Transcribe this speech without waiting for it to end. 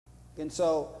And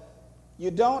so you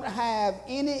don't have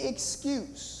any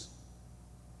excuse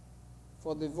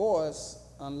for divorce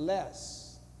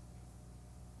unless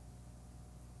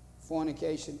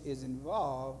fornication is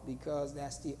involved, because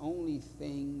that's the only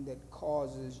thing that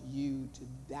causes you to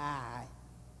die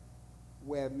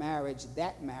where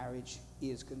that marriage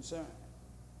is concerned.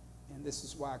 And this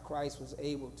is why Christ was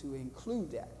able to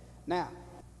include that. Now,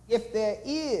 if there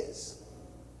is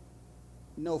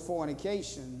no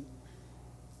fornication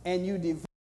and you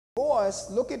divorce,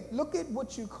 look at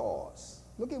what you cause.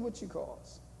 Look at what you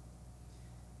cause.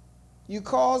 You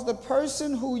cause the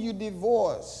person who you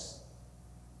divorce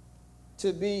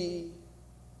to be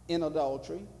in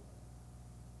adultery,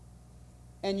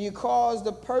 and you cause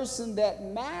the person that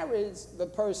marries the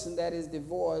person that is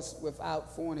divorced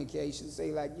without fornication,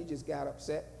 say like you just got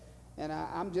upset and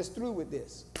I'm just through with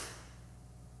this.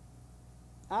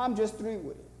 I'm just through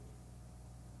with it.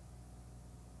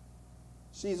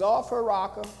 She's off her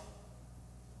rocker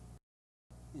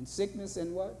in sickness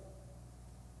and what?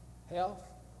 Health.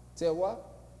 Till what?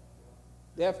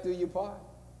 Death do you part.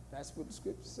 That's what the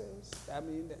scripture says. I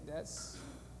mean, that's...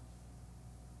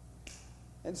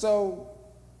 And so,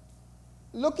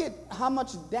 look at how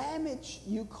much damage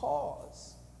you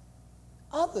cause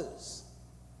others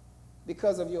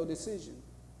because of your decision.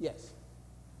 Yes?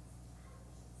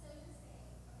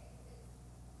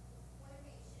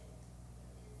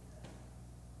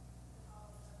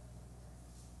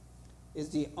 Is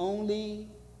the only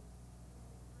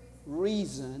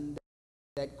reason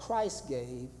that Christ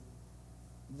gave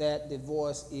that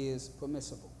divorce is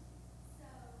permissible. So,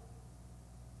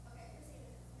 okay, you're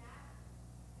saying it's not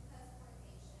because of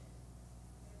fornication, there's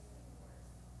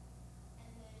divorce,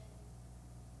 and then,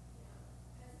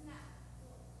 because it's not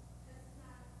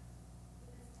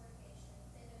because of fornication,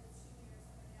 say that it's you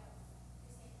marry somebody else,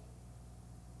 you're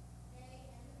saying they and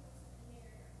the person they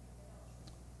married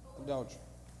are committing adultery.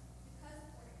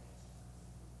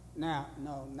 Now,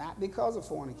 no, not because of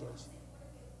fornication.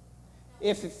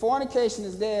 If fornication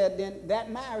is there, then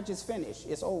that marriage is finished.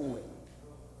 It's over with.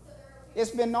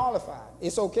 It's been nullified.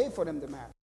 It's okay for them to marry.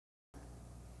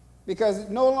 Because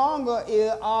no longer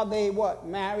are they what?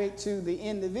 Married to the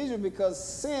individual, because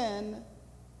sin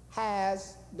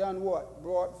has done what?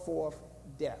 Brought forth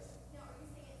death. No, are you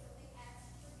saying so they ask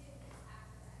forgiveness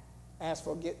after that? Ask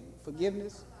for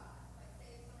forgiveness?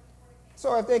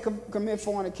 So if they commit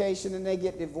fornication and they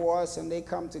get divorced and they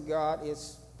come to God,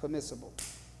 it's permissible.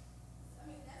 I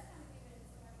mean, that's kind of giving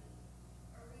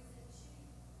somebody a reason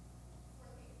to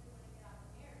fornicate if they want to get out of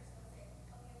the marriage. They'll say,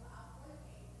 okay, well, I'll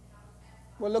fornicate and I'll just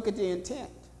ask. Well, look at the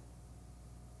intent.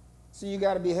 So you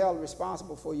got to be held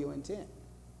responsible for your intent.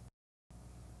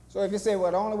 So if you say,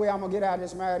 well, the only way I'm going to get out of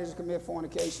this marriage is to commit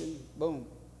fornication, boom.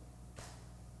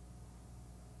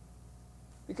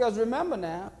 Because remember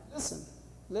now,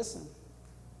 listen.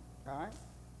 All right?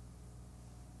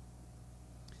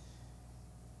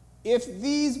 If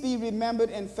these be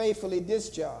remembered and faithfully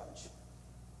discharged,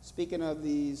 speaking of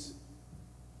these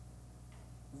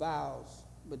vows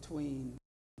between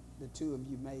the two of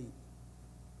you made,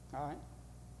 all right?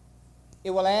 It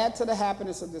will add to the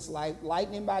happiness of this life,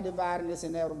 lightening by dividing its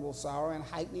inevitable sorrow and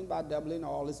heightening by doubling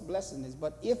all its blessedness.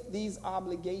 But if these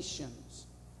obligations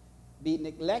be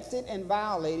neglected and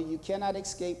violated, you cannot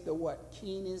escape the what?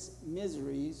 Keenest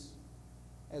miseries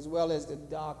as well as the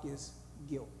darkest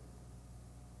guilt.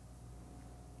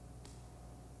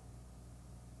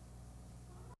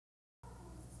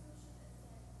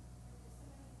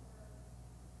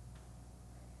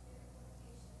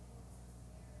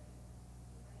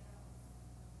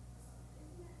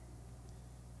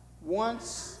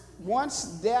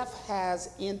 Once death has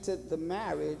entered the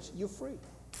marriage, you're free.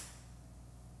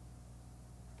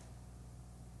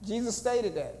 Jesus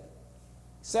stated that.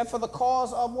 Except for the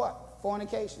cause of what?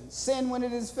 Fornication. Sin, when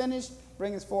it is finished,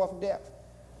 brings forth death.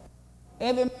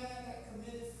 Every man that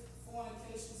committed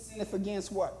fornication sinneth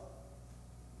against what?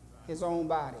 His own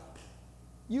body.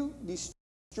 You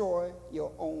destroy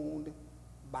your own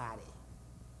body.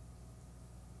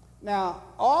 Now,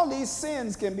 all these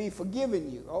sins can be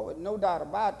forgiven you. Oh, no doubt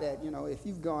about that. If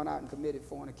you've gone out and committed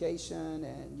fornication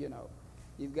and,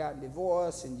 you've gotten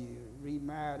divorced and you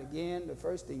remarried again, the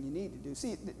first thing you need to do.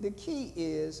 See, the key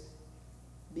is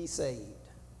be saved.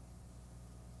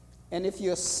 And if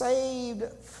you're saved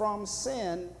from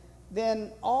sin,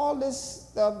 then all this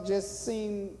stuff just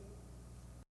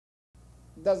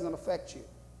doesn't affect you.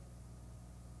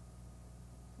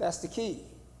 That's the key.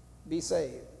 Be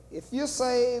saved. If you're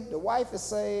saved, the wife is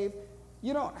saved,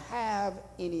 you don't have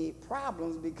any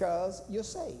problems because you're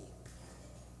saved.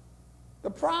 The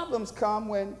problems come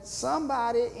when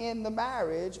somebody in the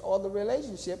marriage or the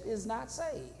relationship is not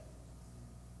saved.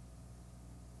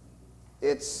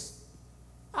 It's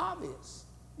obvious.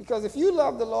 Because if you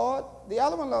love the Lord, the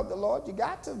other one loved the Lord, you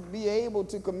got to be able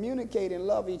to communicate and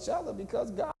love each other because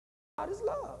God is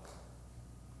love.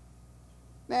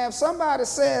 Now, if somebody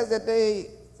says that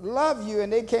they love you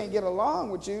and they can't get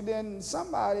along with you, then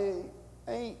somebody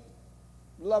ain't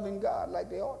loving God like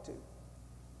they ought to.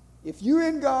 If you're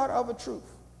in God of a truth,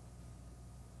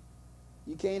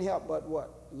 you can't help but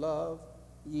what? Love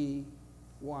ye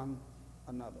one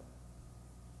another.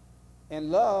 And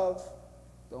love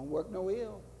don't work no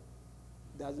ill.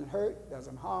 Doesn't hurt,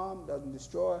 doesn't harm, doesn't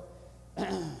destroy.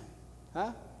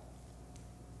 Huh?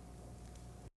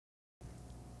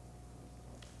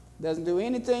 Doesn't do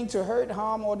anything to hurt,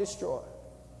 harm, or destroy.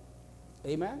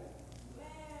 Amen?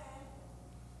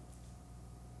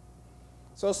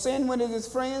 So sin, when it is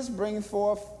friends, brings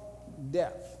forth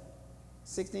death.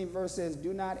 16th verse says,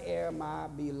 do not err, my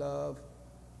beloved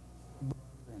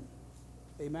brethren.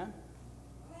 Amen?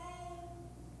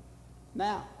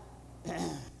 Now,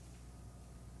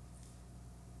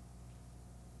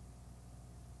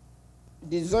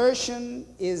 desertion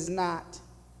is not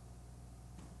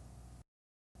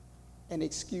an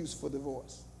excuse for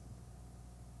divorce.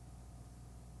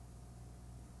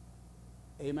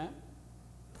 Amen?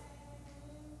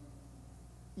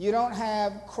 You don't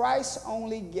have, Christ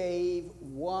only gave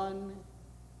one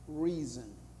reason,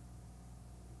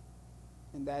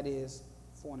 and that is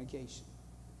fornication.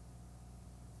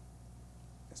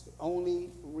 That's the only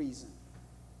reason.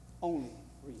 Only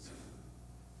reason.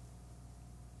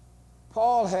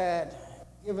 Paul had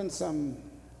given some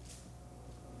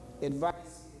advice.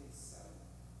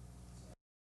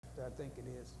 I think it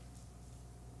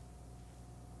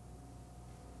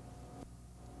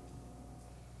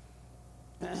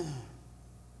is.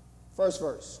 First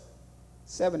verse,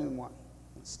 7 and 1.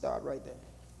 Let's start right there.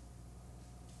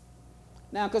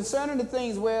 Now, concerning the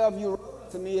things whereof you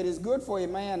wrote to me, it is good for a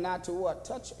man not to what?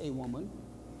 Touch a woman.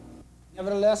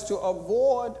 Nevertheless, to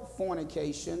avoid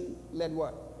fornication, let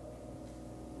what?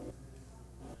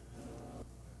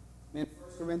 In 1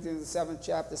 Corinthians, the 7th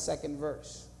chapter, 2nd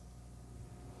verse.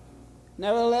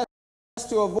 Nevertheless,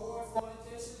 to avoid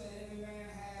fornication, let every man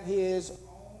have his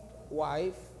own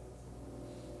wife,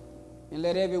 and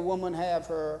let every woman have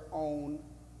her own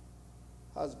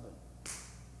husband.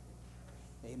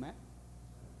 Amen.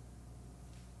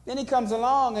 Then he comes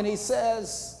along and he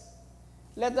says,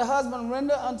 let the husband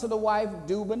render unto the wife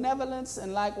due benevolence,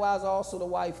 and likewise also the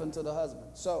wife unto the husband.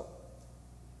 So,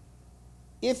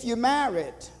 if you're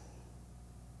married,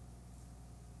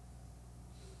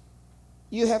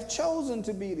 you have chosen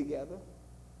to be together.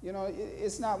 You know,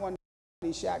 it's not one of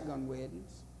these shotgun weddings.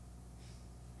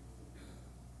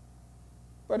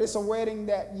 But it's a wedding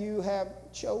that you have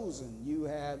chosen. You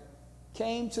have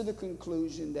came to the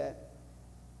conclusion that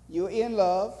you're in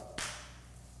love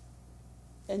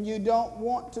and you don't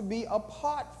want to be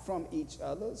apart from each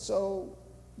other. So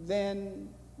then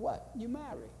what? You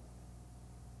marry.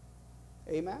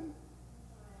 Amen?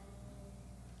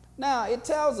 Now, it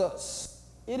tells us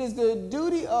it is the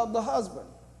duty of the husband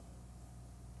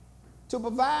to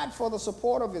provide for the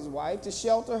support of his wife, to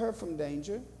shelter her from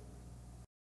danger,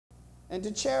 and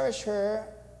to cherish her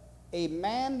a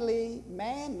manly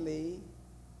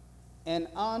and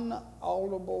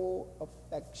unalterable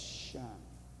affection.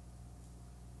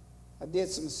 I did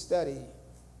some study.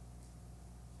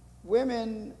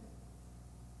 Women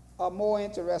are more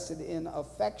interested in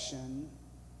affection.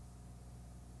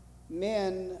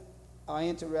 Men are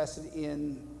interested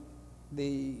in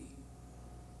the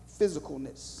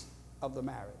physicalness of the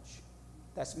marriage.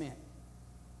 That's men.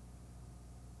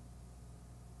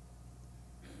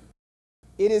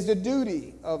 It is the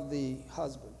duty of the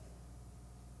husband,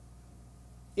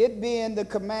 it being the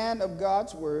command of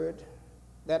God's word,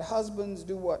 that husbands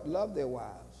do what? Love their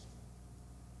wives,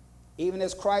 even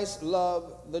as Christ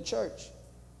loved the church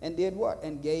and did what?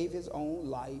 And gave his own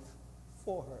life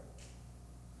for her.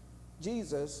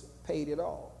 Jesus paid it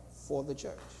all for the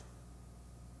church.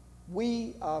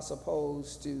 We are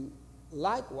supposed to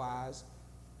likewise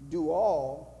do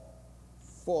all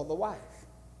for the wife.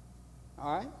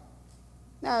 All right?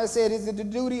 Now it said, is it the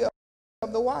duty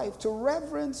of the wife to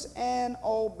reverence and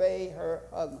obey her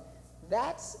husband?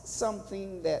 That's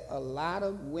something that a lot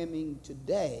of women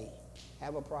today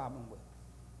have a problem with.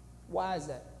 Why is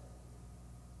that?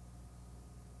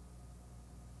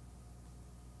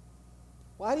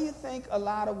 Why do you think a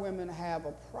lot of women have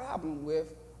a problem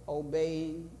with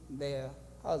obeying their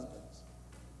husbands?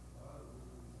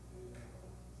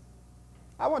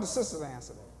 I want the sisters to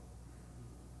answer that.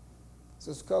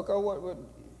 Sister Coco, what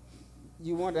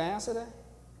you want to answer that?